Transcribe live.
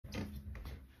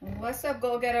What's up,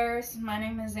 go-getters? My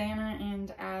name is Anna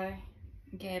and I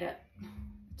get up.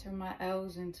 Turn my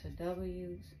L's into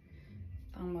W's.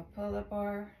 I'm a pull-up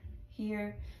bar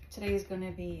here. Today is going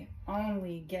to be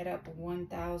only get up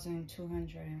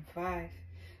 1,205.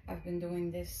 I've been doing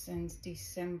this since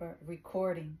December,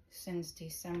 recording since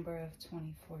December of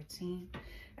 2014.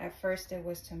 At first it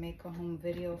was to make a home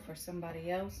video for somebody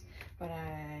else, but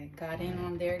I got in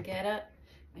on their get up,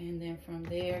 and then from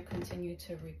there continued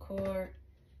to record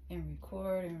and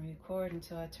record and record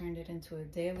until I turned it into a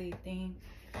daily thing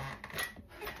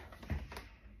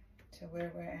to where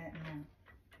we're at now.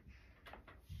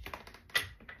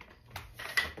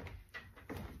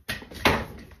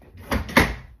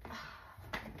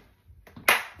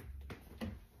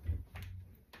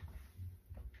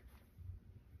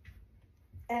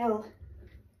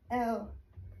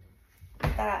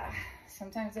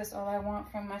 Sometimes that's all I want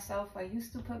from myself. I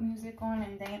used to put music on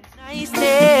and dance.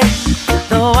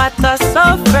 Though I thought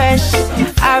so fresh,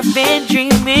 I've been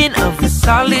dreaming of a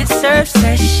solid surf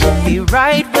session. The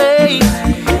right way,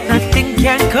 nothing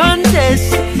can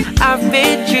contest. I've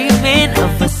been dreaming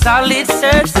of a solid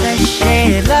surf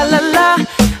session. La la la,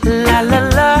 la la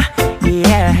la,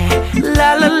 yeah.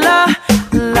 La la la,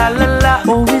 la la la.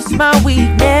 Oh, it's my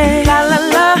weakness. La la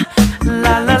la,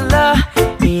 la la la,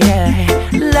 yeah.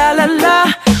 La la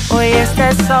la, oh yes,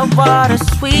 that saltwater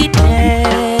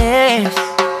sweetness.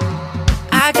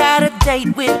 I got a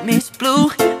date with Miss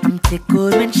Blue. I'm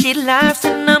tickled when she laughs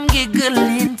and I'm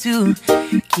giggling too.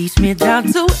 Keeps me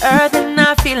down to earth and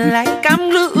I feel like I'm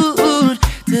glued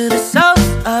to the soles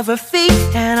of her feet,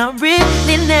 and I'm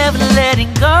really never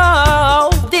letting go.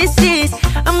 This is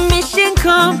a mission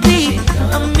complete,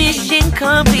 a mission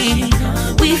complete.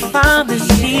 We found the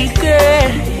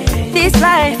secret. This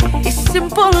life is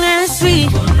simple and sweet.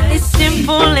 It's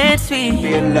simple and sweet.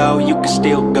 Feel low, you can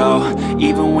still go.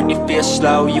 Even when you feel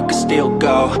slow, you can still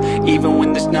go. Even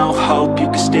when there's no hope, you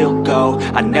can still go.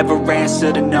 I never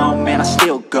answer to no, man, I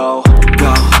still go.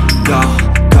 Go, go,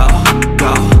 go,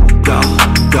 go, go, go,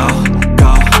 go, go,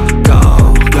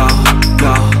 go, go,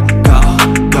 go,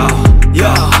 go,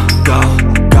 yo, go,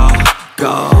 go,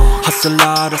 go. Hustle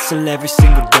hard, hustle every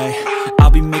single day. I'll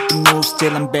be making moves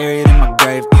till I'm buried in my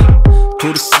grave. To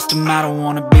the system, I don't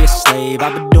wanna be a slave.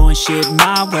 I've been doing shit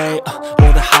my way,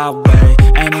 or the highway.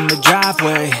 And in the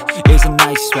driveway is a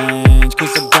nice range,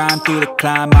 cause I grind through the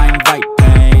climb, I invite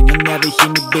pain. You'll never hear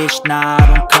me, bitch, nah, I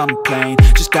don't complain.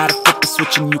 Just gotta flip the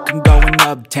switch and you can go and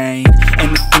obtain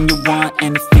anything you want,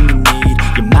 anything you need.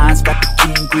 Your mind's got the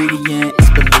key ingredient, it's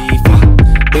belief.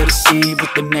 They'll deceive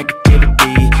with the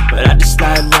negativity, but I just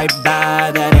slide right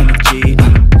by that energy.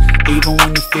 Even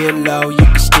when you feel low, you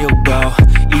can still go.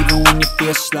 Even when you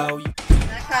feel slow,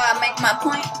 That's how I make my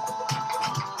point.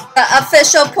 The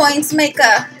official points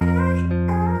maker.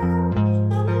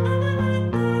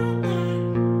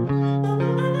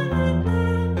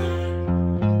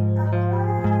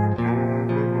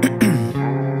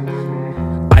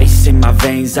 ice in my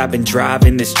veins, I've been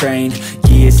driving this train.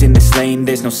 Years in this lane,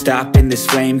 there's no stopping this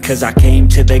flame. Cause I came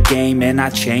to the game and I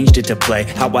changed it to play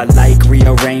how I like,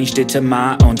 rearranged it to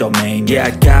my own domain. Yeah,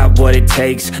 I got what it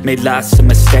takes, made lots of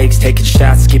mistakes, taking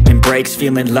shots, skipping breaks,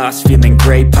 feeling lost, feeling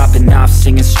great, popping off,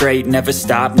 singing straight, never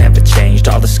stopped, never changed.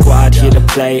 All the squad here to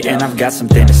play and I've got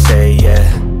something to say,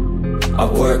 yeah. I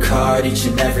work hard each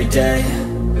and every day.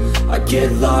 I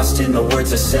get lost in the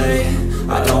words I say.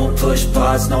 I don't push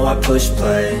pause, no, I push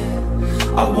play.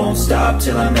 I won't stop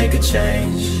till I make a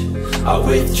change. I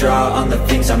withdraw on the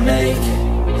things I make.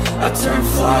 I turn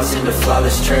flaws into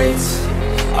flawless traits.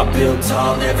 I build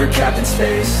tall, never capped in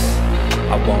space.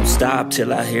 I won't stop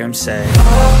till I hear him say,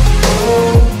 oh,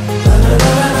 oh, la, la,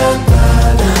 la, la,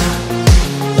 la, la.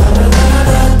 La, la, la,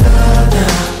 la, la, la.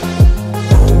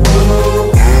 Oh,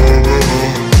 oh,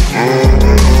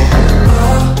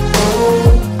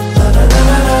 oh, la, la,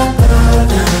 la, la, la,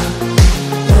 la.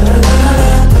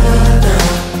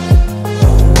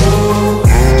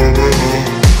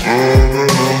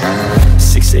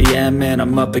 6 a.m. and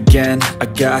I'm up again. I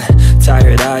got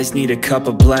tired eyes, need a cup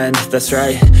of blend. That's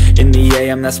right, in the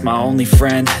AM, that's my only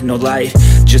friend. No light,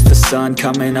 just the sun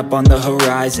coming up on the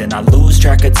horizon. I lose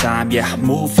track of time, yeah, I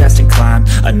move fast and climb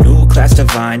a new class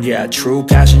divine, yeah, true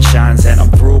passion shines. And I'm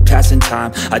through passing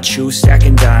time, I choose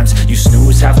stacking dimes. You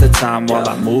snooze half the time while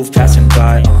I move passing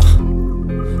by.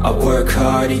 I work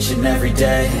hard each and every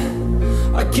day.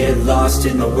 I get lost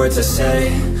in the words I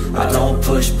say. I don't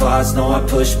push pause, no, I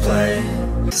push play.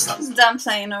 I'm done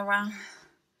playing around.